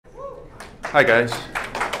Hi guys.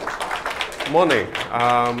 Morning.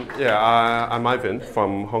 I'm Ivan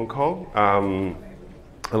from Hong Kong.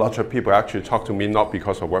 A lot of people actually talk to me not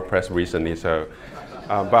because of WordPress recently, so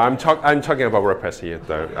but I'm talking about WordPress here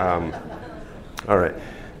though. All right.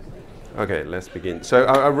 Okay, let's begin. So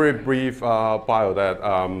a very brief bio that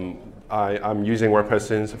I'm using WordPress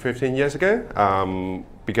since 15 years ago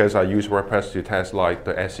because I use WordPress to test like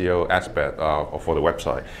the SEO aspect for the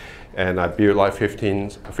website. And I built like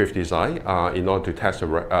 50 sites in order to test the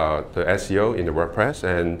SEO in the WordPress,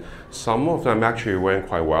 and some of them actually went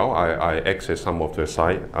quite well. I exited some of the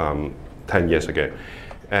sites 10 years ago.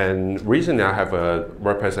 And recently I have a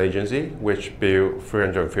WordPress agency which built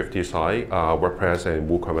 350 sites, WordPress and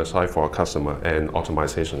WooCommerce site for a customer and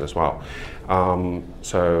optimization as well.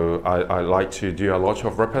 So I like to do a lot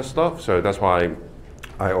of WordPress stuff, so that's why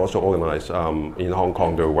I also organize in Hong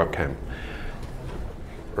Kong the WordCamp.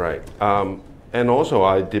 Right, and also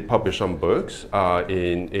I did publish some books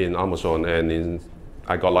in Amazon, and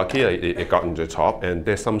I got lucky, it got into the top, and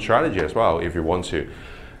there's some strategy as well if you want to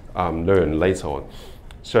learn later on.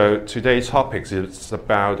 So today's topic is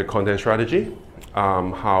about the content strategy,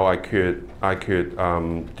 how I could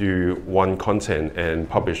do one content and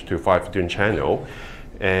publish to 5 different channels,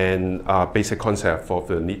 and basic concept of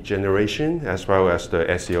the lead generation as well as the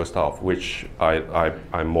SEO stuff, which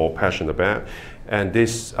I'm more passionate about. And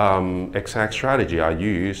this exact strategy I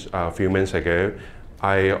used a few months ago.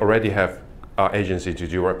 I already have an agency to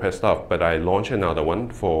do WordPress stuff, but I launched another one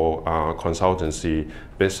for consultancy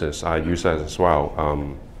business. I use that as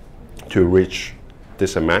well to reach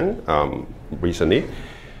this amount recently.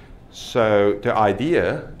 So the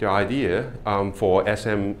idea for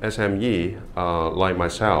SME like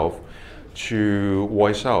myself to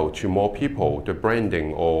voice out to more people the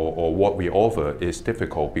branding or what we offer is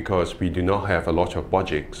difficult because we do not have a lot of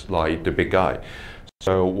budgets like the big guy.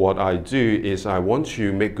 So what I do is I want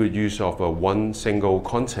to make good use of one single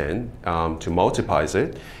content to multiply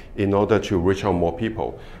it in order to reach out more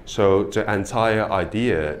people. So the entire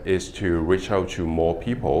idea is to reach out to more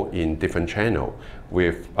people in different channels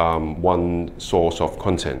with one source of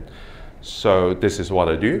content. So this is what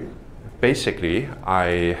I do. Basically,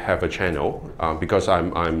 I have a channel because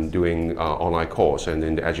I'm doing online course and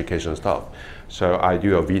in the education stuff. So I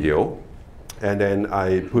do a video, and then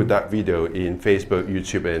I put that video in Facebook,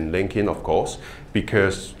 YouTube, and LinkedIn, of course,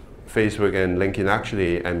 because Facebook and LinkedIn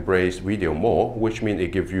actually embrace video more, which means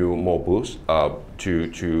it gives you more boost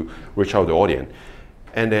to reach out the audience.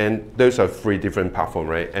 And then those are 3 different platforms,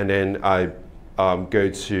 right? And then I go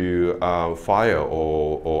to Fire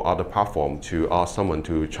or other platform to ask someone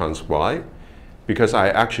to transcribe, because I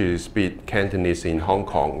actually speak Cantonese in Hong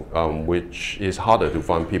Kong, which is harder to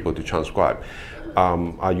find people to transcribe.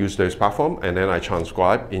 I use those platforms, and then I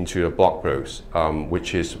transcribe into a blog post,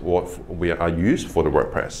 which is what I use for the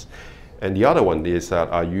WordPress. And the other one is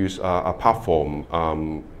that I use a platform.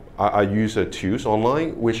 I use tools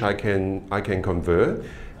online which I can convert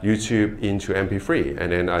YouTube into MP3,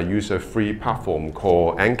 and then I use a free platform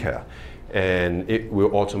called Anchor, and it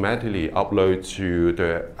will automatically upload to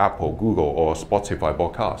the Apple, Google, or Spotify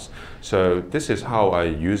podcast. So this is how I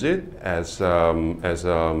use it as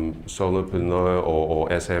solopreneur or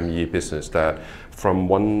SME business, that from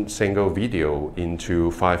one single video into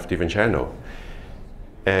 5 different channels.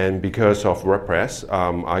 And because of WordPress,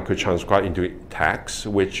 I could transcribe into text,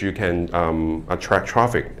 which you can attract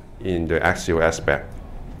traffic in the SEO aspect.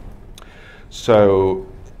 So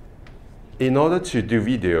in order to do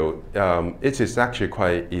video, it is actually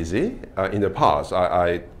quite easy. In the past,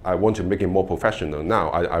 I want to make it more professional. Now,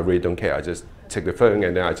 I really don't care. I just take the phone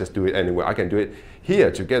and then I just do it anywhere. I can do it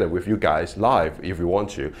here together with you guys live if you want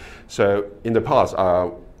to. So in the past,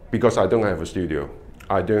 because I don't have a studio,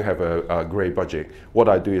 I don't have a great budget, what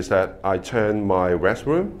I do is that I turn my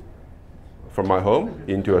restroom from my home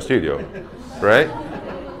into a studio, right?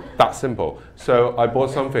 That simple. So I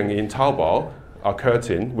bought something in Taobao, a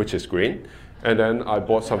curtain, which is green, and then I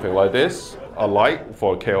bought something like this, a light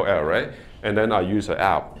for KOL, right? And then I use an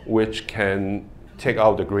app which can take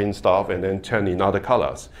out the green stuff and then turn in other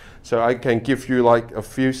colors. So I can give you like a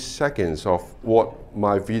few seconds of what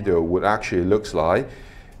my video would actually look like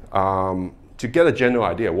to get a general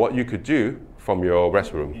idea what you could do from your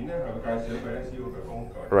restroom.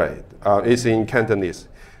 Right, it's in Cantonese.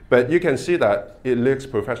 But you can see that it looks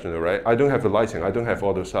professional, right? I don't have the lighting, I don't have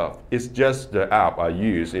all the stuff. It's just the app I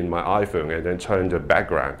use in my iPhone and then turn the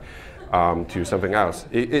background to something else.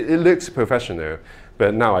 It looks professional,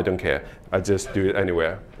 but now I don't care. I just do it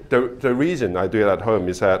anywhere. The reason I do it at home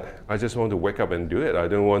is that I just want to wake up and do it. I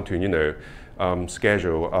don't want to,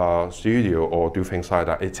 schedule a studio or do things like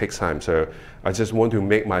that. It takes time. So I just want to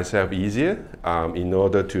make myself easier in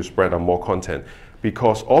order to spread out more content.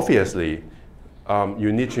 Because obviously,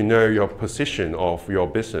 you need to know your position of your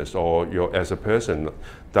business or as a person,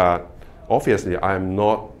 that obviously I'm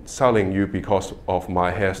not selling you because of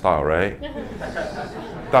my hairstyle, right?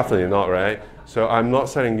 Definitely not, right? So I'm not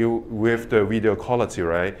selling you with the video quality,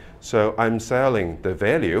 right? So I'm selling the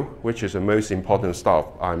value, which is the most important stuff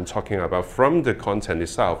I'm talking about from the content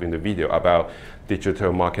itself in the video about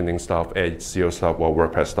digital marketing stuff, SEO stuff, or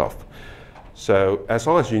WordPress stuff. So as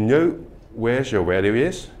long as you know where your value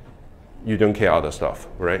is, you don't care other stuff,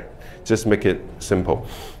 right? Just make it simple.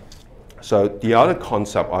 So the other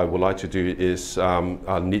concept I would like to do is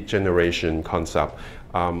a lead generation concept.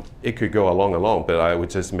 It could go along, but I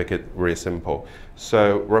would just make it really simple.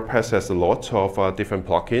 So WordPress has a lot of different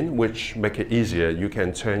plugins which make it easier. You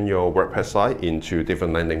can turn your WordPress site into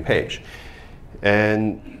different landing page.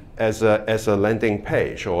 And as a landing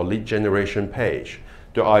page or lead generation page,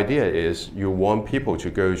 the idea is you want people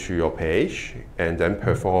to go to your page and then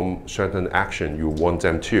perform certain action you want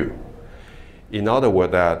them to. In other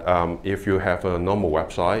words, that if you have a normal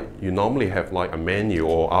website, you normally have like a menu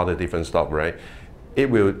or other different stuff, right? It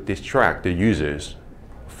will distract the users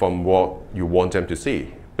from what you want them to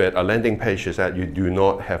see. But a landing page is that you do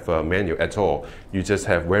not have a menu at all. You just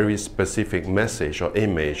have very specific message or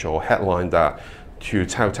image or headline that to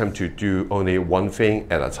tell them to do only one thing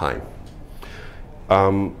at a time.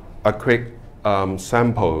 A quick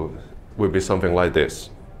sample would be something like this.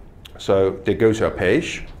 So they go to a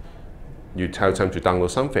page, you tell them to download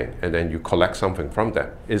something, and then you collect something from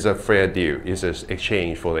them. It's a fair deal. It's an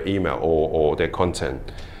exchange for the email or their content.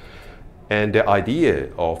 And the idea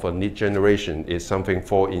of a lead generation is something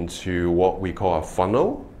fall into what we call a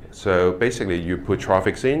funnel. So basically, you put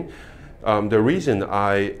traffic in. The reason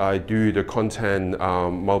I do the content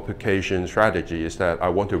multiplication strategy is that I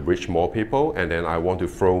want to reach more people, and then I want to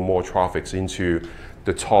throw more traffic into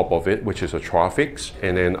the top of it, which is a traffic,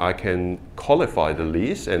 and then I can qualify the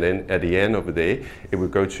leads, and then at the end of the day, it will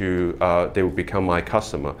go to, they will become my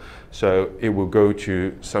customer. So it will go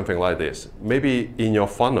to something like this. Maybe in your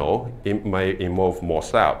funnel, it may involve more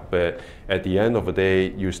steps, but at the end of the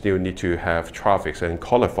day, you still need to have traffic and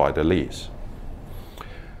qualify the leads.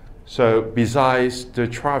 So besides the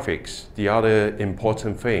traffic, the other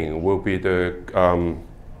important thing will be the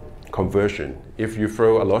conversion. If you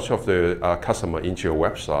throw a lot of the customer into your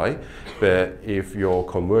website, but if your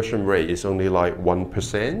conversion rate is only like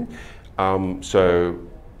 1%, so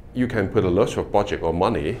you can put a lot of budget or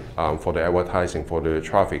money for the advertising for the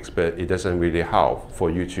traffic, but it doesn't really help for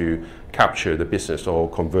you to capture the business or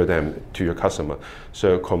convert them to your customer.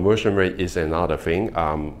 So conversion rate is another thing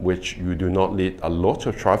which you do not need a lot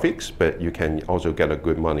of traffic, but you can also get a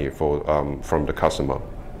good money for, from the customer.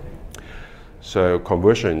 So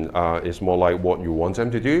conversion is more like what you want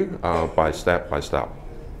them to do by step.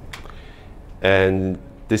 And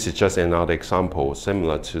this is just another example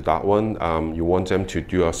similar to that one. You want them to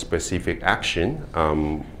do a specific action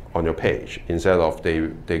on your page instead of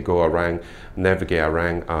they go around, navigate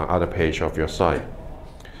around other page of your site.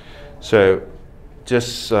 So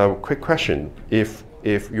just a quick question. If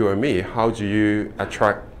you are me, how do you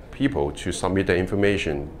attract people to submit their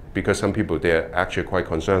information? Because some people, they're actually quite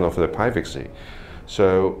concerned of their privacy.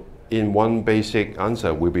 So in one basic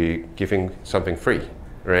answer, we'll be giving something free,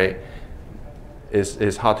 right?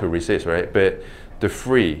 It's hard to resist, right? But the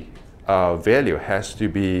free value has to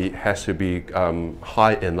be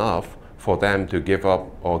high enough for them to give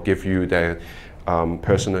up or give you their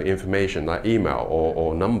personal information like email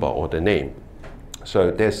or number or the name.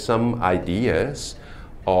 So there's some ideas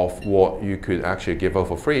of what you could actually give up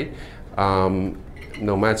for free,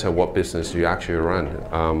 no matter what business you actually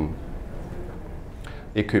run.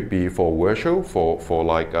 It could be for virtual, for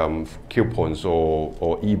like coupons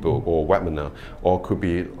or ebook or webinar, or could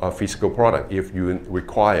be a physical product if you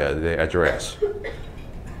require the address.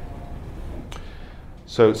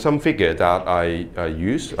 So some figure that I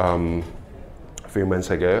used a few months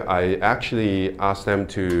ago, I actually asked them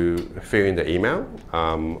to fill in the email.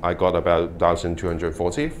 I got about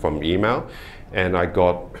 1,240 from email. And I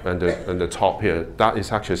got on the top here, that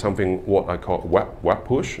is actually something what I call web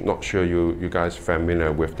push. Not sure you guys are familiar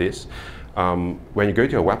with this. When you go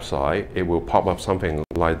to a website, it will pop up something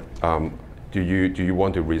like, do you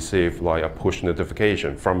want to receive like a push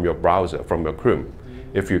notification from your browser, from your Chrome?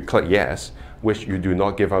 If you click yes, which you do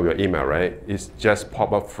not give out your email, right? It's just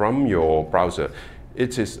pop up from your browser.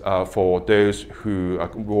 it is for those who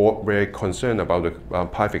are very concerned about the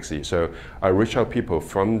privacy. So I reach out people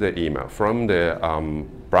from the email, from the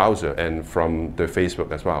browser, and from the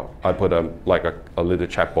Facebook as well. I put like a little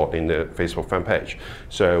chatbot in the Facebook fan page.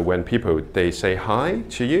 So when people, they say hi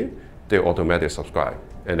to you, they automatically subscribe.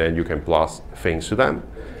 And then you can blast things to them.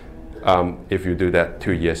 If you do that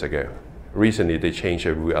 2 years ago. Recently, they changed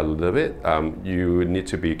the rule a little bit. You need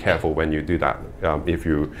to be careful when you do that, if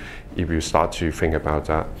you start to think about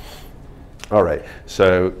that. All right,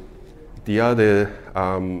 so the other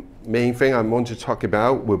main thing I want to talk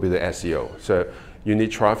about will be the SEO. So you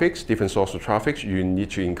need traffic, different source of traffic. You need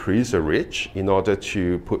to increase the reach in order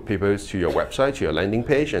to put people to your website, to your landing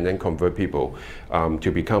page, and then convert people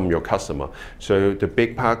to become your customer. So the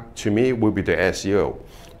big part to me will be the SEO.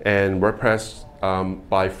 And WordPress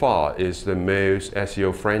by far is the most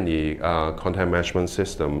SEO-friendly content management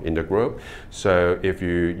system in the group. So if you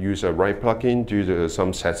use a right plugin, do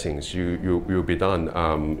some settings, you'll be done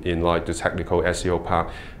in like the technical SEO part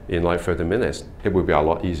in like 30 minutes. It will be a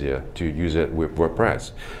lot easier to use it with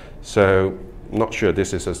WordPress. So not sure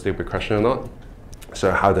this is a stupid question or not. So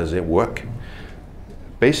how does it work?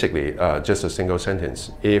 Basically, just a single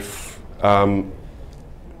sentence. If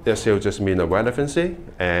SEO just means the relevancy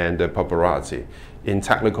and the popularity. In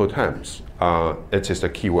technical terms, it is the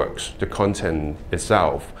keywords, the content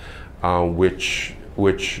itself, which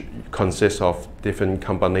consists of different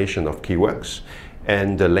combination of keywords,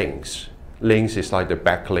 and the links. Links is like the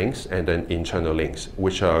backlinks and then internal links,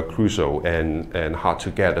 which are crucial and hard to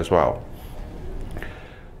get as well.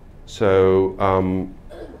 So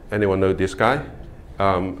anyone know this guy?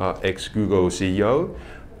 Ex-Google CEO.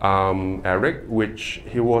 Eric, which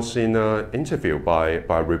he was in an interview by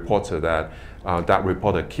a reporter that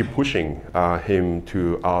reporter keep pushing him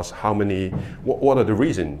to ask what are the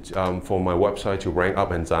reasons for my website to rank up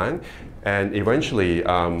and down, and eventually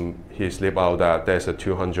he slipped out that there's a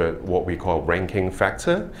 200 what we call ranking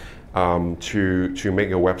factor to make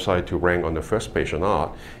your website to rank on the first page or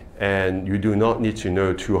not. And you do not need to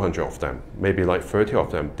know 200 of them, maybe like 30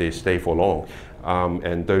 of them, they stay for long,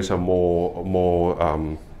 and those are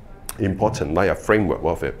more important, like a framework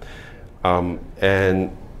of it. And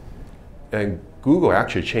Google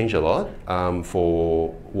actually changed a lot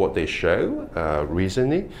for what they show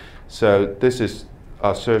recently. So this is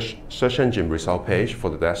a search engine result page for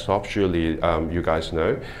the desktop. Surely you guys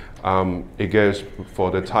know. It goes for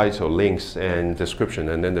the title, links, and description,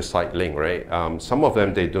 and then the site link, right? Some of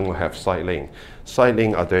them, they don't have site link. Site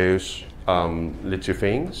link are those little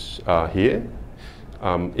things here.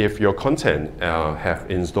 If your content have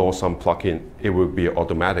installed some plugin, it will be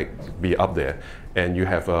automatic be up there, and you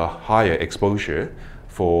have a higher exposure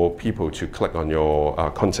for people to click on your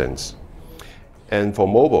contents. And for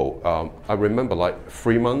mobile, I remember like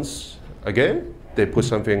 3 months ago, they put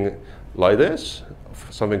something like this,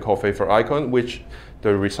 something called favorite icon, which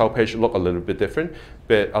the result page looked a little bit different,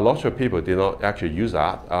 but a lot of people did not actually use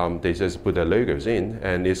that. They just put their logos in,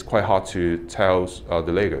 and it's quite hard to tell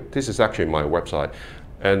the logo. This is actually my website,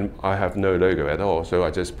 and I have no logo at all, so I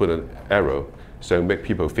just put an arrow, so make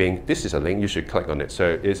people think this is a link, you should click on it.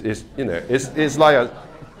 So it's like a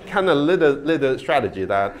kind of little strategy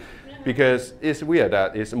that, because it's weird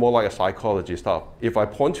that it's more like a psychology stuff. If I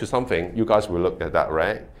point to something, you guys will look at that,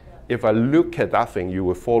 right? If I look at that thing, you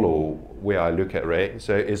will follow where I look at, right?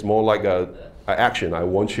 So it's more like an action I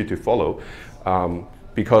want you to follow.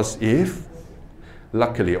 Because if,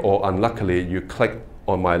 luckily or unluckily, you click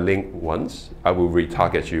on my link once, I will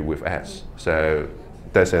retarget you with ads. So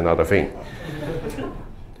that's another thing.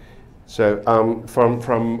 So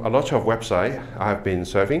from a lot of websites I've been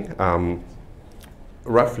serving,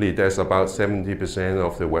 roughly there's about 70%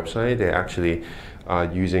 of the website they're actually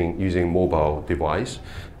using mobile device.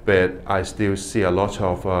 But I still see a lot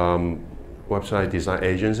of website design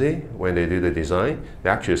agency, when they do the design, they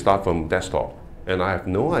actually start from desktop. And I have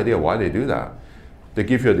no idea why they do that. They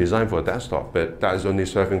give you a design for a desktop, but that is only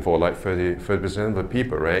serving for like 30% of the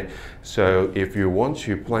people, right? So if you want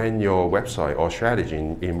to plan your website or strategy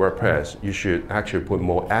in WordPress, you should actually put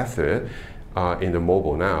more effort in the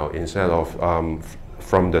mobile now instead of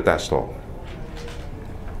from the desktop.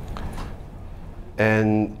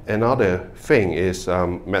 And another thing is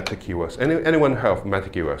meta keywords. Anyone heard of meta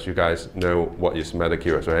keywords? You guys know what is meta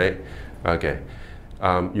keywords, right? Okay.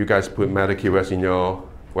 You guys put meta keywords in your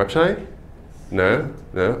website? No?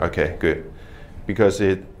 No? Okay, good. Because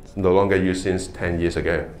it's no longer used since 10 years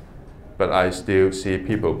ago. But I still see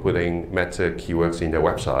people putting meta keywords in their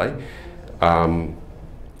website.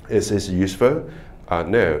 Is this useful?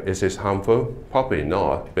 No. Is this harmful? Probably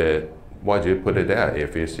not, but why do you put it there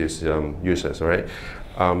if it's useless, right?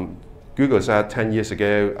 Google said 10 years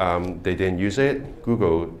ago they didn't use it.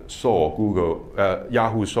 Yahoo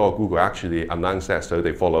saw Google actually announced that, so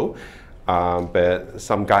they follow. But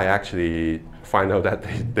some guy actually find out that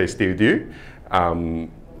they still do.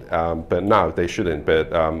 But now they shouldn't.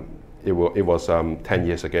 But it was 10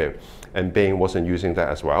 years ago. And Bing wasn't using that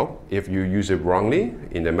as well. If you use it wrongly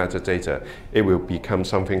in the metadata, it will become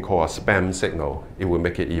something called a spam signal. It will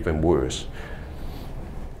make it even worse.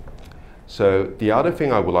 So the other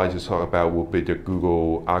thing I would like to talk about would be the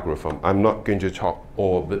Google algorithm. I'm not going to talk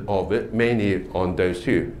all of it, mainly on those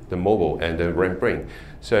two, the mobile and the RankBrain.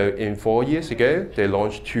 So 4 years ago, they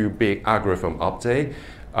launched 2 big algorithm updates.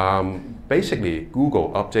 Basically,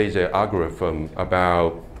 Google updates their algorithm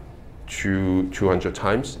about 200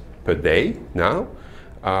 times per day now.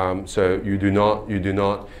 So you do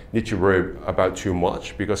not need to worry about too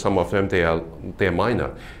much, because some of them they are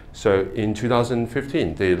minor. So in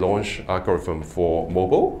 2015 they launched algorithm for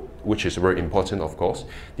mobile, which is very important, of course.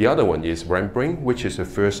 The other one is RankBrain, which is the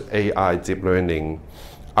first AI deep learning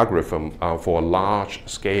algorithm for a large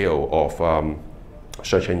scale of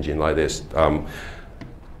search engine like this.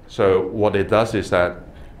 So what it does is that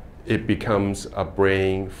it becomes a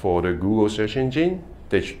brain for the Google search engine.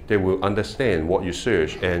 They will understand what you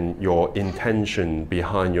search and your intention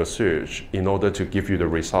behind your search in order to give you the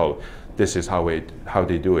result. This is how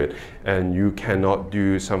they do it. And you cannot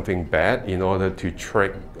do something bad in order to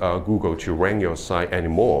trick Google to rank your site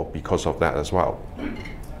anymore because of that as well.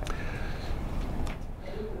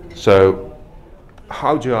 So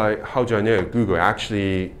how do I know Google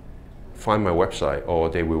actually find my website, or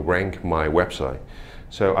they will rank my website?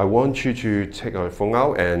 So I want you to take your phone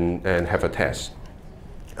out and have a test.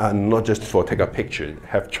 Not just for take a picture,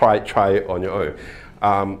 try it on your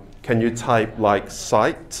own. Can you type like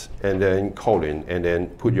site and then colon and then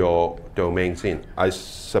put your domains in? I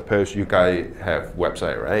suppose you guys have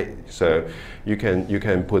website, right? So you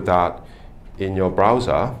can put that in your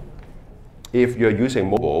browser. If you're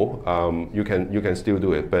using mobile, you can still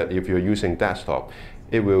do it. But if you're using desktop,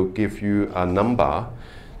 it will give you a number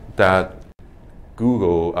that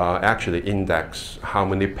Google actually index how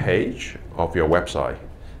many pages of your website.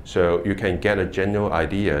 So you can get a general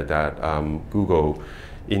idea that Google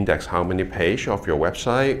index how many pages of your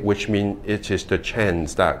website, which means it is the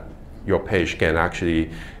chance that your page can actually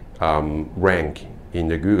rank in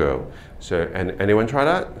the Google. So anyone try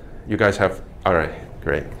that? You guys have? All right,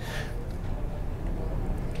 great.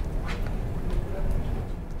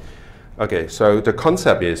 Okay, so the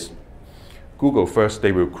concept is Google first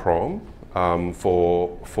they will crawl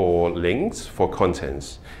for links, for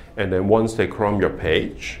contents. And then once they crawl your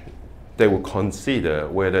page, they will consider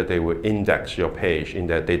whether they will index your page in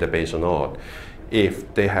their database or not.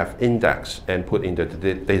 If they have indexed and put in the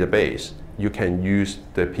database, you can use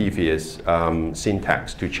the previous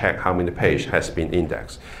syntax to check how many pages has been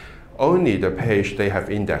indexed. Only the page they have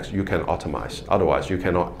indexed you can optimize. Otherwise, you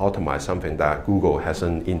cannot optimize something that Google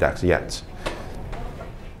hasn't indexed yet.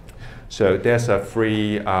 So there's a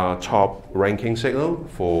free top ranking signal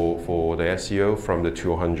for the SEO from the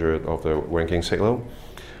 200 of the ranking signal.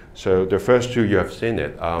 So the first two you have seen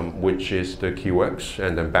it, which is the keywords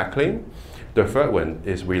and then backlink. The third one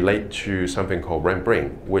is relate to something called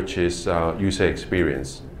RankBrain, which is user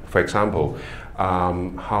experience. For example,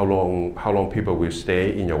 how long people will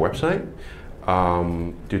stay in your website?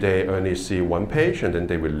 Do they only see one page and then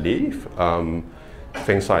they will leave?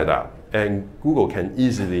 Things like that. And Google can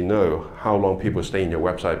easily know how long people stay in your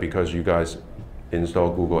website because you guys install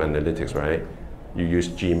Google Analytics, right? You use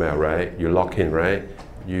Gmail, right? You log in, right?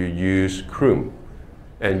 You use Chrome,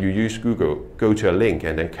 and you use Google. Go to a link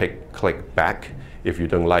and then click back if you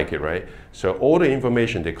don't like it, right? So all the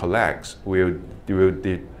information they collect will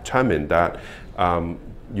determine that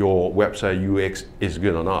your website UX is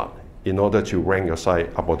good or not in order to rank your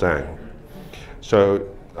site up or down. So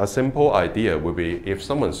a simple idea would be if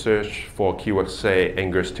someone search for keywords, say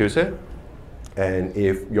English Tuesday, and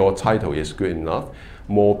if your title is good enough,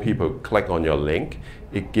 more people click on your link,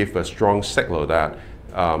 it gives a strong signal that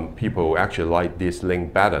people actually like this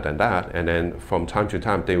link better than that, and then from time to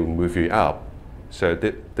time they will move you up. So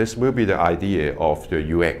this will be the idea of the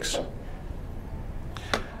UX.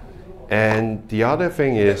 And the other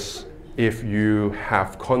thing is, if you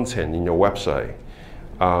have content in your website,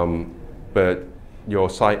 but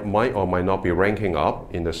your site might or might not be ranking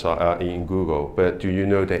up in Google, but do you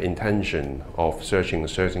know the intention of searching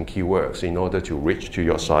certain keywords in order to reach to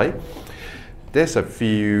your site? There's a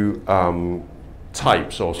few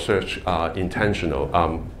types of search intentional.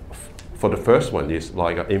 For the first one is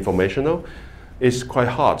like informational. it's quite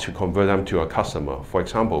hard to convert them to a customer. For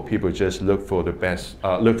example, people just look for the best,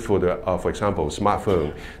 for example,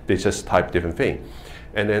 smartphone, they just type different thing.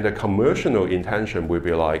 And then the commercial intention would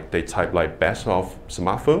be like, they type like best of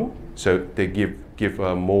smartphone, so they give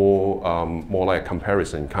a more like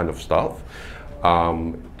comparison kind of stuff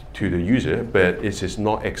to the user, but it is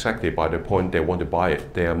not exactly by the point they want to buy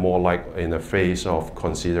it. They are more like in a phase of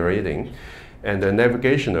considering. And the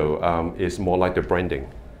navigational is more like the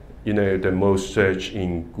branding. You know, the most search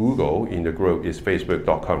in Google in the group is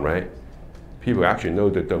facebook.com, right? People actually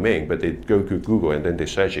know the domain, but they go to Google and then they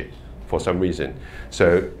search it for some reason.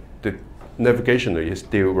 So the navigational is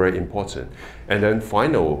still very important. And then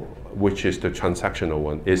final, which is the transactional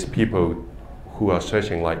one, is people who are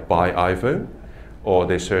searching like buy iPhone, or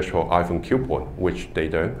they search for iPhone coupon, which they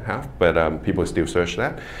don't have, but people still search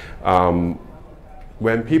that.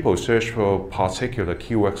 When people search for particular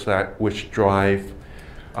keywords which drive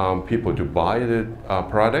people to buy the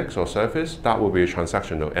products or service, that will be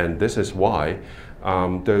transactional. And this is why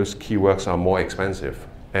those keywords are more expensive.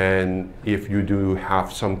 And if you do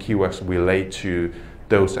have some keywords relate to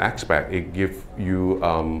those aspects, it gives you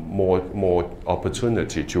more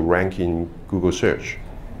opportunity to rank in Google search.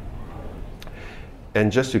 And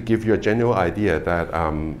just to give you a general idea that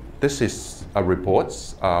this is a report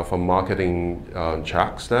from marketing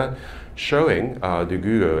charts that showing the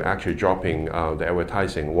Google actually dropping the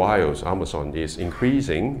advertising while Amazon is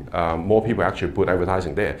increasing. More people actually put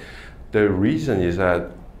advertising there. The reason is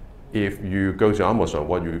that if you go to Amazon,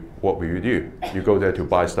 what will you do? You go there to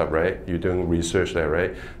buy stuff, right? You're doing research there,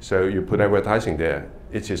 right? So you put advertising there.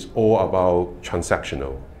 It is all about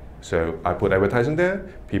transactional. So I put advertising there,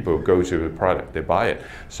 people go to the product, they buy it.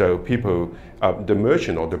 So people, the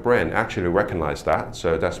merchant or the brand actually recognize that,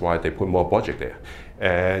 so that's why they put more budget there.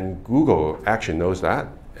 And Google actually knows that,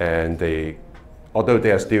 and although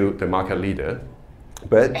they are still the market leader,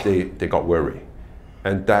 but they got worried.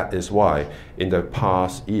 And that is why in the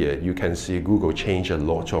past year, you can see Google change a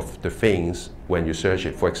lot of the things when you search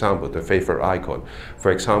it. For example, the favorite icon.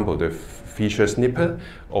 For example, the feature snippet,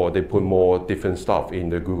 or they put more different stuff in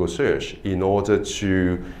the Google search in order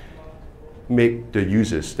to make the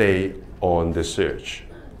user stay on the search.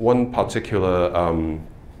 One particular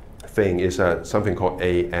thing is something called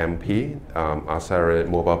AMP, Accelerate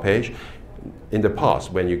Mobile Page. In the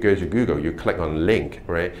past, when you go to Google, you click on a link,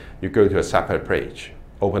 right? You go to a separate page,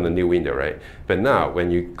 open a new window, right? But now, when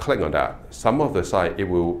you click on that, some of the site, it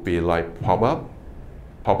will be like pop-up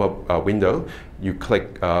window. You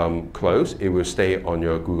click close, it will stay on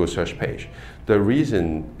your Google search page. The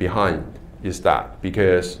reason behind is that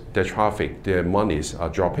because the traffic, the monies are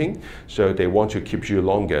dropping, so they want to keep you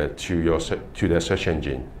longer to their search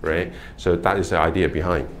engine, right? So that is the idea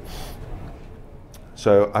behind.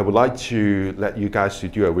 So I would like to let you guys to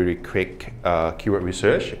do a really quick keyword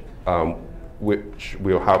research, which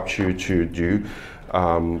will help you to do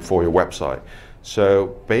for your website.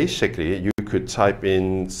 So basically, you could type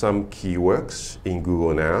in some keywords in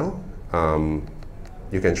Google now.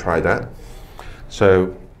 You can try that.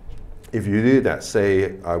 So if you do that,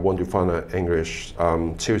 say I want to find an English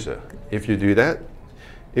tutor. If you do that,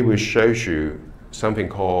 it will show you something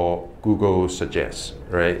called Google Suggest,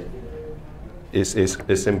 right? It's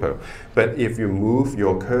simple. But if you move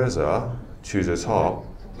your cursor to the top,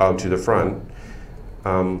 to the front,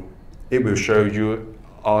 it will show you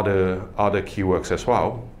other keywords as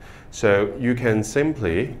well. So you can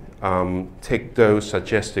simply take those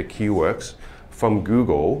suggested keywords from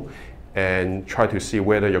Google and try to see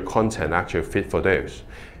whether your content actually fit for those.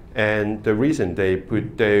 And the reason they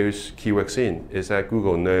put those keywords in is that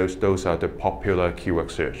Google knows those are the popular keyword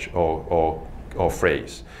search or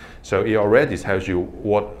phrase. So it already tells you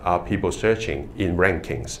what are people searching in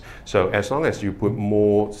rankings. So as long as you put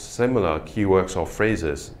more similar keywords or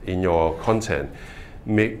phrases in your content,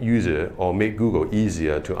 make Google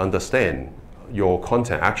easier to understand your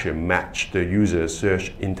content actually match the user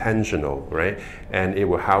search intentional, right? And it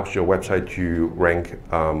will help your website to rank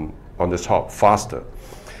on the top faster.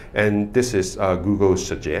 And this is Google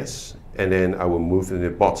Suggest. And then I will move to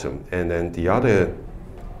the bottom. And then the other,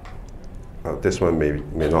 this one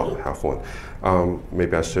may not have one.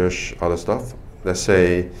 Maybe I search other stuff. Let's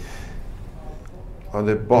say on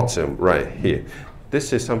the bottom right here.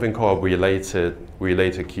 This is something called related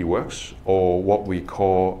keywords, or what we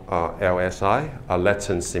call LSI,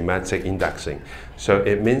 latent semantic indexing. So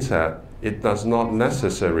it means that it does not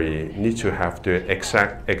necessarily need to have the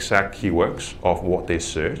exact keywords of what they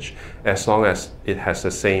search. As long as it has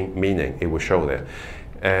the same meaning, it will show there.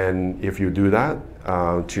 And if you do that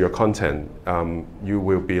to your content, you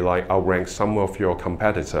will be like outrank some of your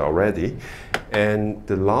competitor already. And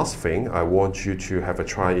the last thing I want you to have a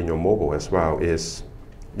try in your mobile as well is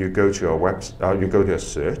you go to you go to a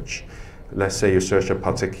search. Let's say you search a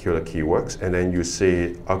particular keywords, and then you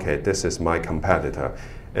see, okay, this is my competitor.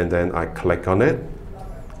 And then I click on it,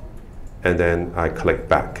 and then I click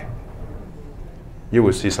back. You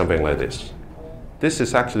will see something like this. This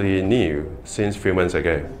is actually new since a few months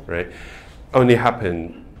ago, right? Only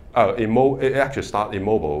happened, it actually started in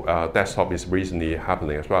mobile. Desktop is recently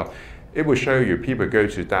happening as well. It will show you people go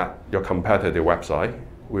to your competitor website.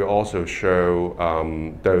 We also show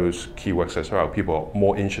those keywords as well. People are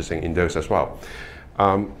more interested in those as well.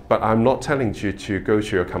 But I'm not telling you to go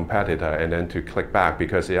to your competitor and then to click back,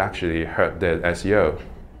 because it actually hurt their SEO.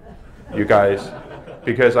 You guys,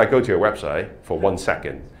 because I go to your website for 1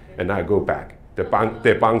 second and I go back, the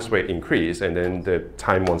bounce rate increase, and then the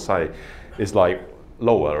time on site is like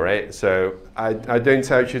lower, right? So I don't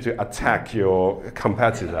tell you to attack your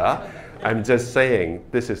competitor. I'm just saying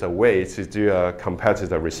this is a way to do a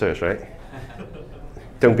competitor research, right?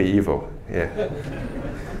 Don't be evil, yeah.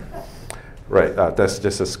 Right, that's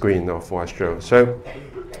just a screen of what I show. So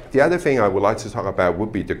the other thing I would like to talk about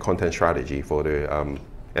would be the content strategy for the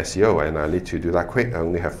SEO, and I need to do that quick. I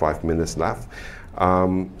only have 5 minutes left.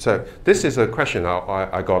 So this is a question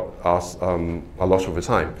I got asked a lot of the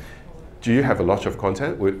time. Do you have a lot of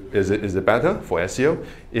content? Is it better for SEO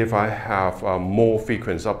if I have more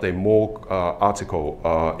frequent update, more article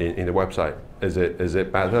in the website? Is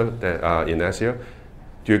it better than, in SEO?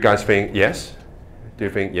 Do you guys think yes? Do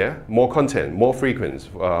you think yeah? More content, more frequent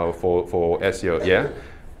for SEO, yeah?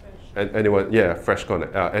 And anyone, yeah, fresh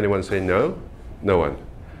content. Anyone say no? No one.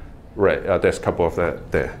 Right, there's a couple of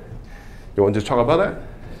that there. You want to talk about that?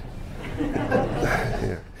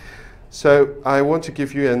 Yeah. So I want to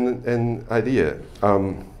give you an idea.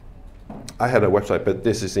 I had a website, but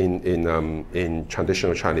this is in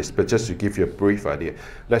traditional Chinese, but just to give you a brief idea.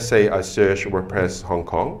 Let's say I search WordPress Hong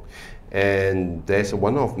Kong, and there's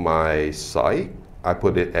one of my site, I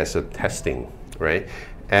put it as a testing, right?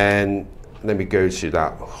 And let me go to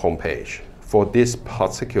that homepage. For this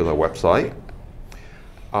particular website,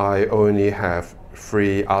 I only have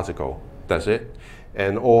 3 articles, that's it.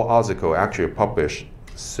 And all articles actually published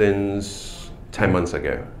since 10 months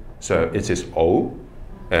ago. So it is old,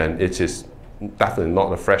 and it is definitely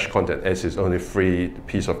not a fresh content. It is only 3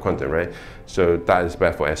 pieces of content, right? So that is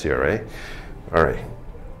bad for SEO, right? All right.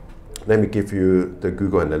 Let me give you the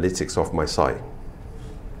Google Analytics of my site.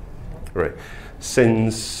 Right.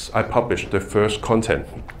 Since I published the first content,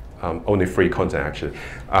 only 3 content actually,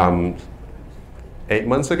 8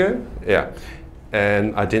 months ago, yeah,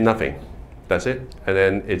 and I did nothing. That's it, and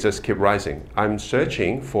then it just kept rising. I'm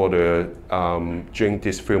searching for the, during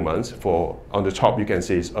these few months, on the top you can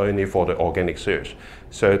see it's only for the organic search.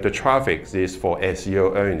 So the traffic is for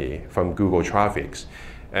SEO only from Google traffics,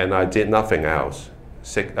 and I did nothing else.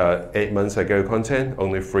 8 months ago content,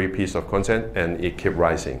 only 3 pieces of content, and it kept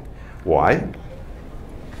rising. Why?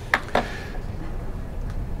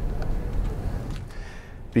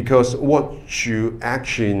 Because what you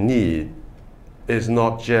actually need is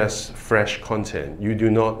not just fresh content. You do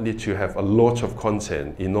not need to have a lot of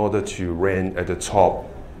content in order to rank at the top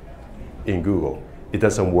in Google. It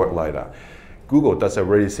doesn't work like that. Google does a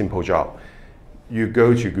really simple job. You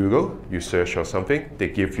go to Google, you search for something, they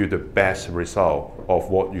give you the best result of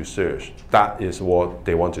what you search. That is what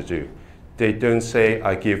they want to do. They don't say,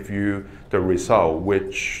 I give you the result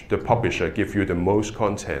which the publisher gives you the most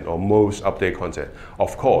content or most updated content.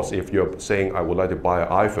 Of course, if you're saying, I would like to buy an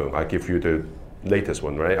iPhone, I give you the latest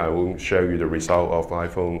one, right? I won't show you the result of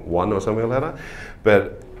iPhone 1 or something like that.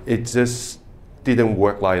 But it just didn't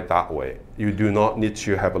work like that way. You do not need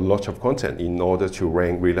to have a lot of content in order to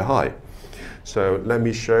rank really high. So let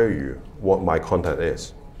me show you what my content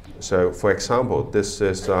is. So for example, this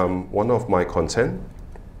is one of my content.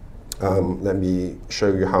 Let me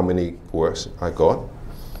show you how many words I got.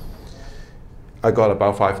 I got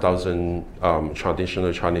about 5,000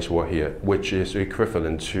 traditional Chinese words here, which is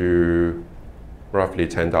equivalent to roughly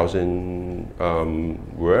 10,000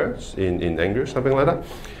 words in English, something like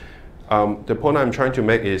that. The point I'm trying to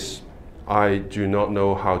make is I do not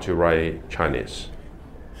know how to write Chinese.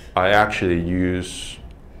 I actually use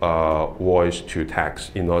voice to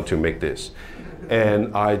text in order to make this.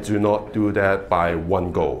 And I do not do that by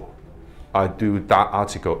one go. I do that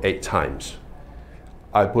article 8 times.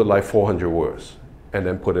 I put like 400 words and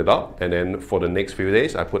then put it up. And then for the next few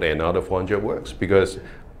days, I put another 400 words because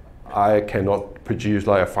I cannot produce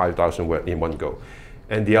like a 5,000 word in one go.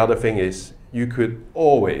 And the other thing is you could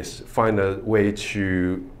always find a way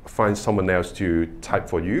to find someone else to type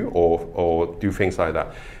for you or do things like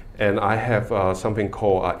that. And I have something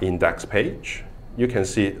called an index page. You can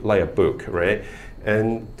see it like a book, right?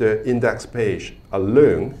 And the index page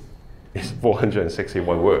alone is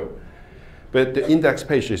 461 words. But the index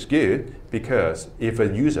page is good because if a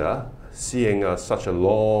user seeing such a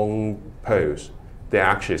long post, they're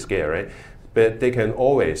actually scared, right? But they can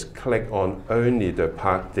always click on only the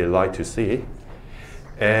part they like to see.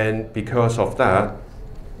 And because of that,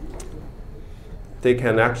 they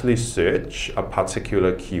can actually search a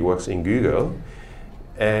particular keywords in Google,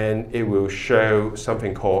 and it will show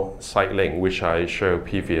something called site link, which I showed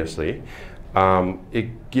previously.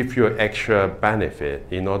 It gives you an extra benefit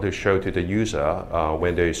in order to show to the user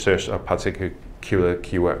when they search a particular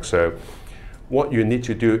keyword. So what you need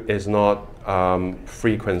to do is not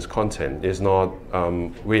frequent content, is not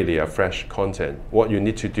really a fresh content. What you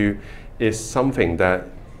need to do is something that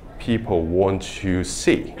people want to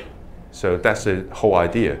see. So that's the whole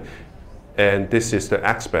idea. And this is the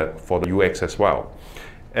aspect for the UX as well.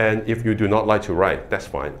 And if you do not like to write, that's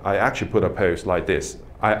fine. I actually put a post like this.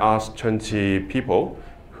 I asked 20 people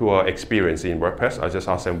who are experienced in WordPress. I just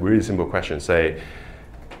asked them really simple questions. Say,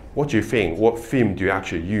 what do you think? What theme do you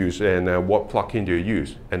actually use? And what plugin do you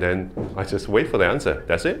use? And then I just wait for the answer.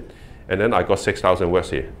 That's it. And then I got 6,000 words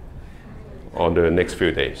here on the next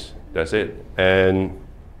few days. That's it. And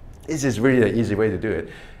this is really an easy way to do it.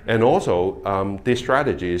 And also, this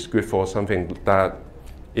strategy is good for something that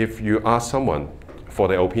if you ask someone for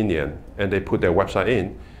their opinion and they put their website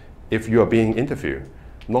in, if you are being interviewed,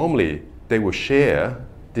 normally they will share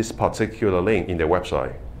this particular link in their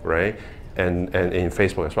website, right? And in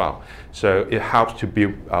Facebook as well. So it helps to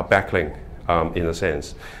build a backlink in a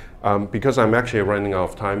sense. Because I'm actually running out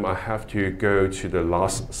of time, I have to go to the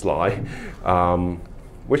last slide,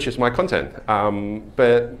 which is my content.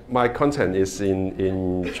 But my content is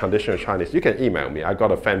in traditional Chinese. You can email me. I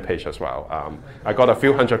got a fan page as well. I got a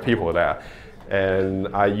few hundred people there. And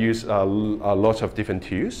I use a lot of different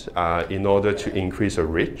tools in order to increase the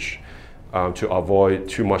reach, to avoid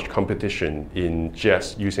too much competition in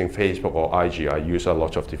just using Facebook or IG. I use a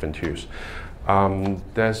lot of different tools.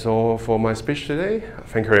 That's all for my speech today.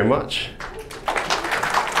 Thank you very much.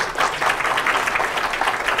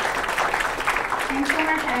 Thanks so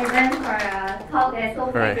much, Ivan, for a talk that's so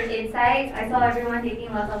full of insights. I saw everyone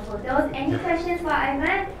taking lots of photos. Any questions for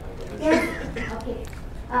Ivan? Yes? Okay.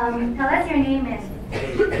 Tell us your name and...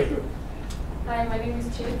 Hi, my name is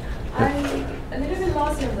Chi. I'm a little bit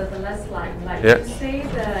lost in the last slide. Like yeah. You say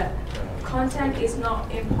the content is not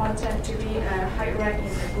important to be a high rank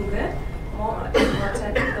in the Google. More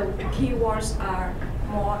important, the keywords are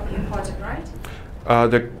more important,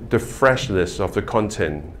 right? The freshness of the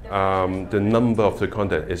content, the number of the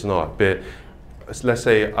content is not. But let's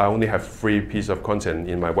say I only have 3 pieces of content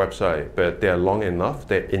in my website, but they're long enough,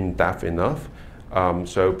 they're in-depth enough.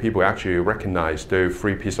 So people actually recognize those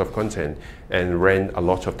 3 pieces of content and rank a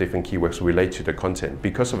lot of different keywords related to the content.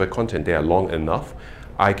 Because of the content, they are long enough.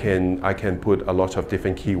 I can put a lot of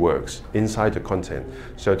different keywords inside the content.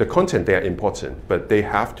 So the content, they are important, but they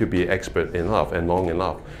have to be expert enough and long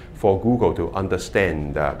enough for Google to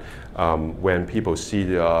understand that when people see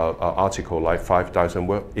the article like 5,000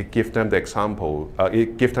 words, it gives them the example,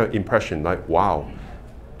 it gives them impression like, wow,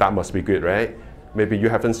 that must be good, right? Maybe you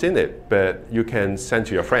haven't seen it, but you can send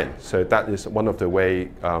to your friend. So that is one of the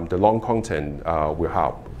way the long content will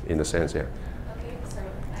help in a sense, yeah. Okay, so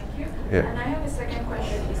thank you. Yeah. And I have a second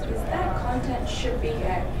question. Is that content should be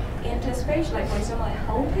an interest page, like for example, like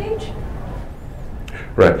homepage?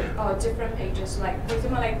 Right. Or different pages, like for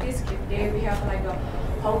example, like this day we have like a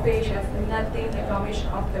homepage of nothing information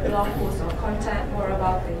of the blog post or content, more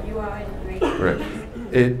about the UI and UX. Right.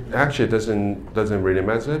 It actually doesn't really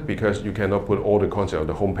matter because you cannot put all the content on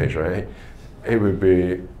the homepage, right? It will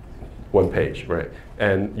be 1 page, right?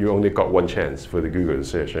 And you only got 1 chance for the Google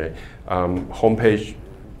search, right? Homepage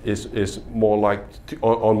is more like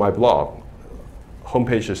on my blog.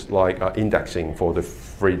 Homepage is like indexing for the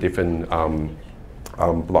 3 different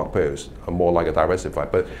blog posts, more like a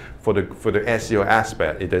diversified. But for the SEO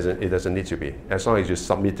aspect, it doesn't need to be. As long as you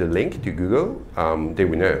submit the link to Google, they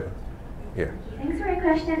will know. Yeah. Thanks for your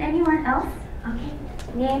question. Anyone else?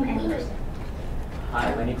 Okay. Name and question.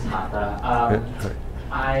 Hi, my name is Martha.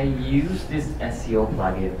 I use this SEO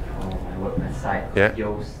plugin for my WordPress site. Yeah.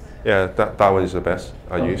 Yoast. Yeah, that one is the best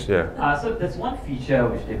I use. Yeah. So there's one feature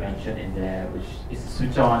which they mentioned in there, which is to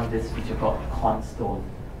switch on this feature called Cornerstone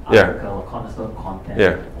article or Cornerstone content.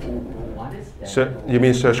 Yeah. What is that? So you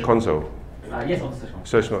mean Search Console? Yes, on Search Console.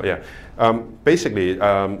 Search Console. Yeah. Basically,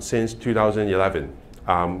 since 2011.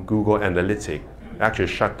 Google Analytics actually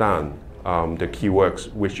shut down the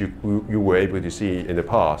keywords which you were able to see in the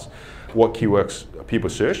past, what keywords people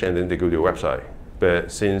search and then they go to your website.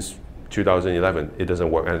 But since 2011, it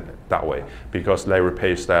doesn't work that way because Larry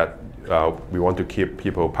Page said we want to keep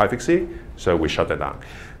people privacy, so we shut it down.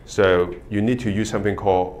 So you need to use something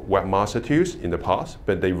called Webmaster Tools in the past,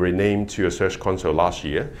 but they renamed to a Search Console last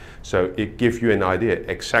year. So it gives you an idea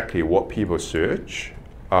exactly what people search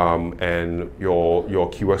and your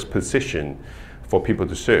keywords position for people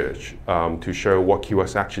to search to show what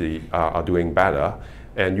keywords actually are doing better.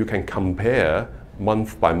 And you can compare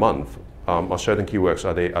month by month. Are certain keywords,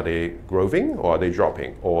 are they growing or are they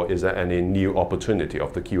dropping? Or is there any new opportunity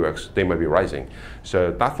of the keywords they might be rising?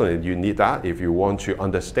 So definitely you need that if you want to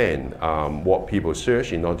understand what people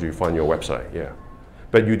search in order to find your website, yeah.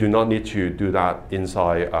 But you do not need to do that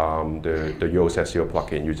inside the Yoast SEO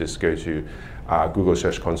plugin. You just go to Google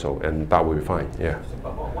Search Console and that will be fine, yeah.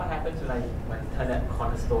 But what happens to like when you turn that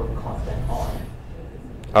cornerstone content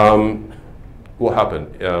on? What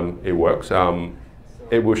happened? It works.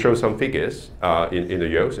 It will show some figures in the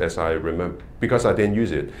Yoast, as I remember, because I didn't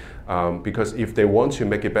use it. Because if they want to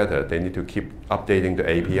make it better, they need to keep updating the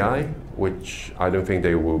API, which I don't think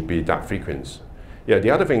they will be that frequent. Yeah,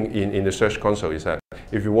 the other thing in the Search Console is that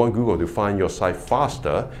if you want Google to find your site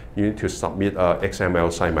faster, you need to submit a XML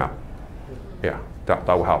sitemap. Yeah, that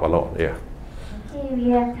will help a lot, yeah. Okay, we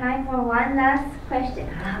have time for one last question.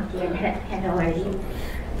 Okay, hand over to you.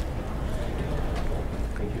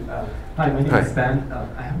 Thank you. Hi, my name is Stan.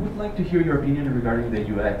 I would like to hear your opinion regarding the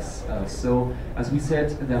UX. So, as we said,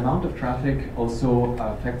 the amount of traffic also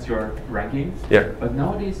affects your ranking. Yeah. But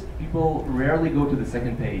nowadays, people rarely go to the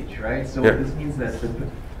second page, right? So this means that the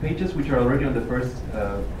pages which are already on the first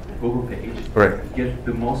Google page get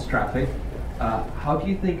the most traffic. How do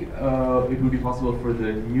you think it would be possible for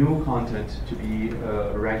the new content to be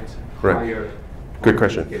ranked higher? Good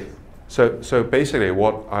question. So basically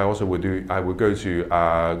what I also would do, I would go to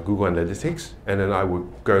Google Analytics and then I would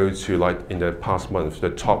go to, like in the past month, the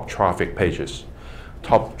top traffic pages.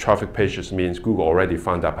 Top traffic pages means Google already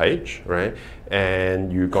found that page, right?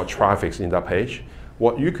 And you got traffic in that page.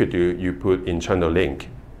 What you could do, you put internal link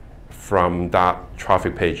from that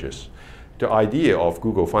traffic pages. The idea of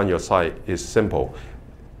Google Find Your Site is simple.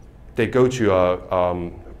 They go to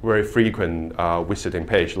a very frequent visiting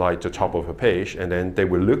page, like the top of a page, and then they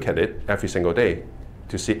will look at it every single day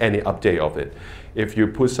to see any update of it. If you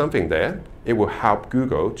put something there, it will help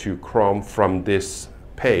Google to crawl from this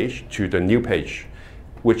page to the new page,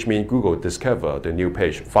 which means Google discover the new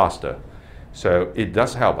page faster. So it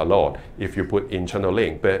does help a lot if you put internal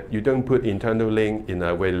link, but you don't put internal link in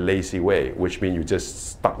a very lazy way, which means you just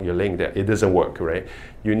stuck your link there. It doesn't work, right?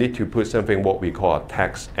 You need to put something what we call a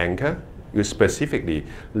text anchor. You specifically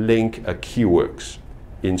link a keywords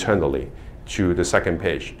internally to the second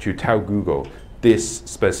page to tell Google this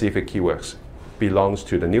specific keywords belongs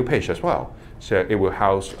to the new page as well. So it will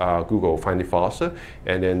help Google find it faster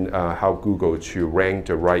and then help Google to rank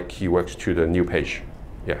the right keywords to the new page.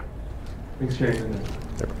 Yeah. Thanks, Jay.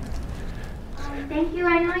 Thank you.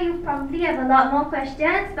 I know you probably have a lot more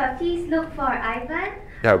questions, but please look for Ivan.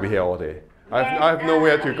 Yeah, I'll be here all day. I have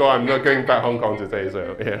nowhere to go. I'm not going back Hong Kong today,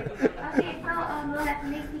 so yeah. Okay, so we'll have the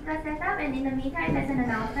next speaker set up, and in the meantime, there's an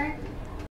announcement.